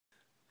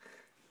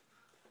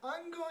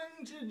I'm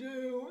going to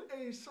do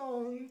a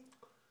song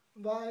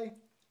by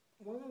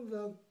one of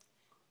the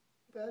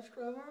best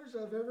drummers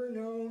I've ever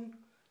known,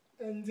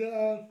 and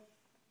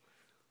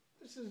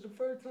this is the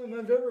first time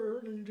I've ever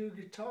heard him do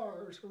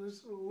guitar, so this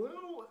is a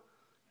little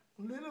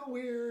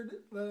weird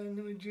that I'm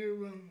going to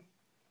do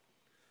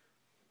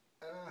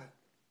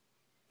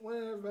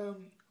one of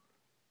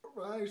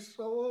Rye's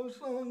solo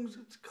songs.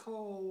 It's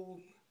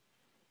called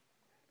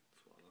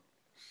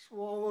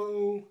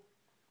Swallow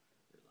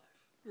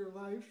Your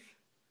Life.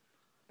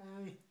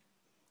 And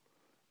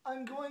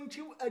I'm going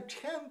to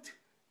attempt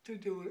to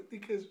do it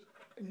because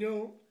I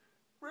don't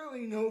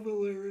really know the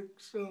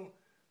lyrics, so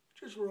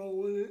just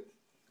roll with it.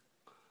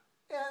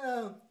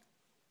 And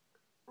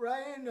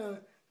Ryan,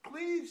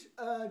 please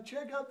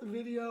check out the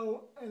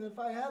video, and if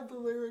I have the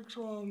lyrics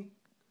wrong,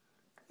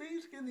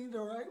 please give me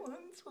the right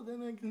one so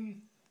then I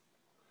can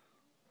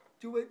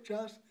do it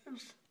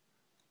justice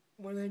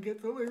when I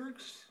get the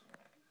lyrics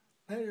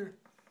later.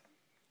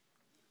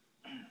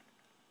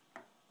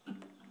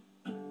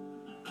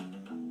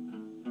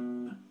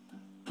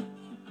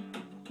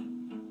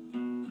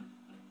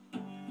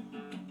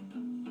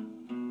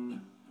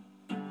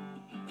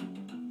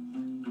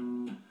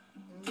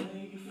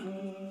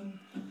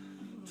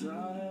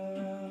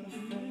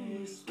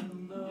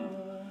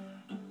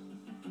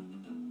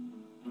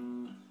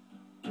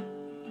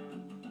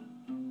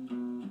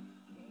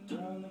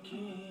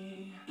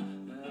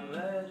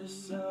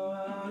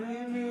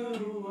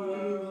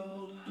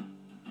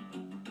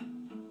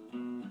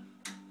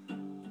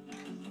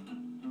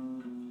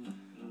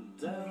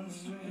 Down the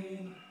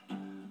street,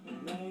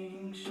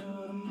 making sure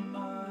to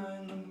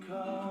mind them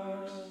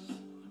cars.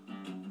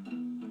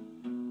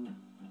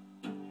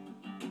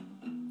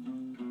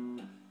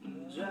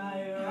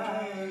 Dry your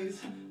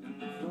eyes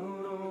and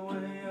float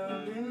away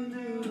up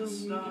into the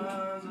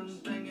stars. I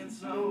think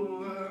it's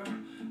over.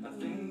 I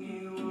think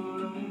you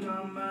wouldn't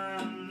come by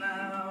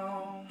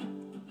now.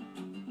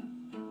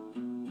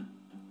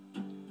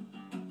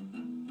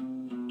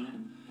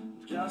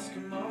 Just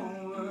come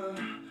over.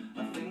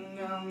 I think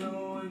I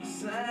know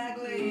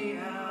exactly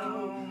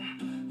how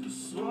to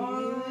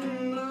swallow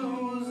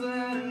those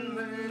that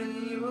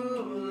invade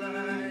your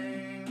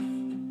life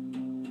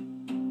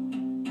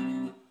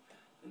in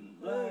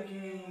black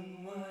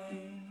and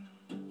white.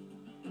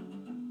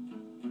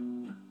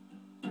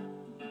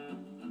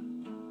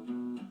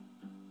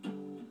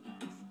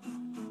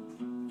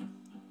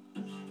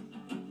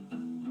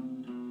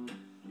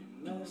 You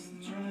missed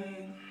the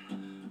train,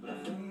 but I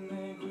think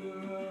they were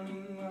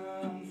running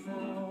round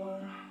for.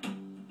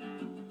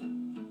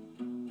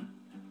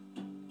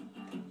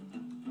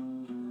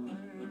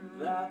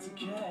 That's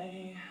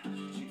okay,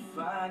 you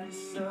find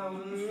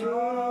yourself in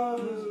front of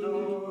his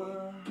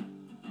door.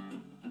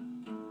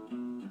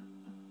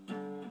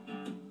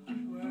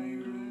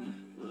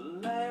 We'll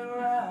lay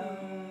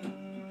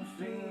around,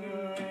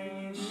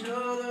 fingering each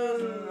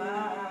other's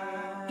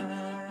lines.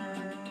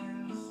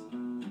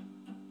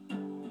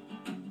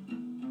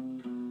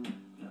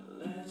 I'll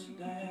let you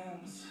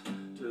dance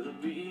to the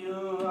beat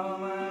of all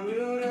my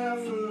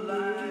beautiful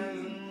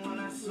lines. And when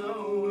it's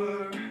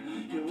over,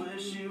 you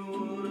wish you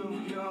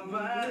would've come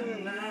by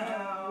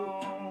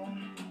now.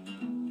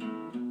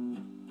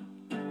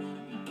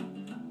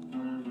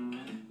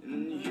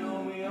 And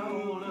you'll be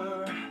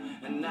older,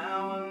 and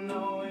now I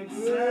know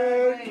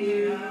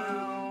exactly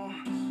how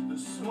to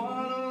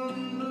swallow the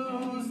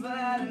blues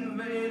that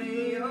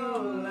invade your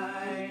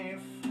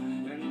life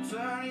and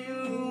turn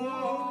you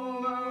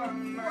over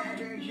and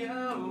make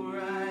you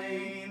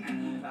right.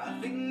 I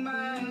think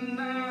by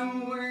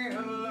now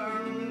we'll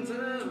learn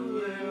to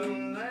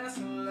live this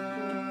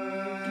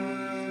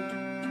life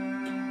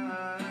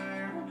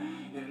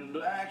in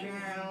black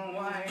and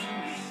white.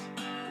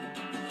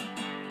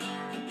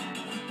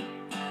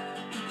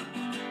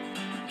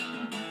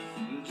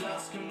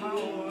 Just come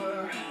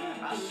over,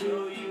 I'll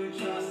show you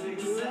just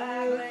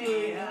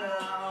exactly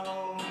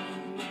how.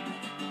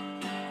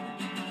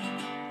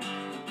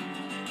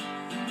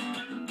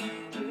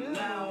 And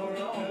now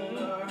we're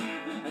older,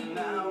 and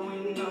now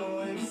we know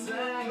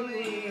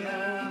exactly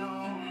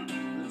how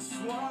to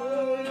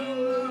swallow the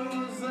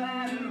blues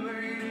that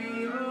invade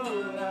your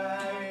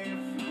life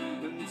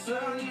and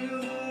turn you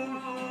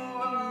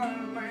over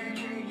and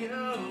make you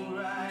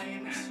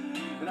right.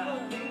 And I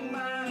think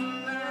by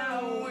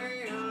now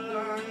we'll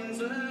learn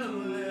to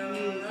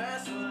live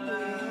this life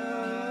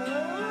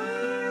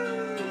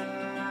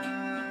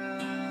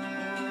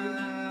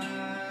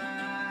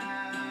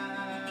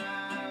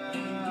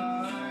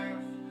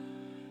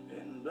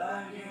in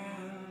black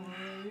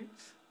and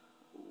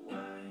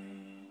white.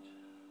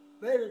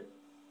 Later.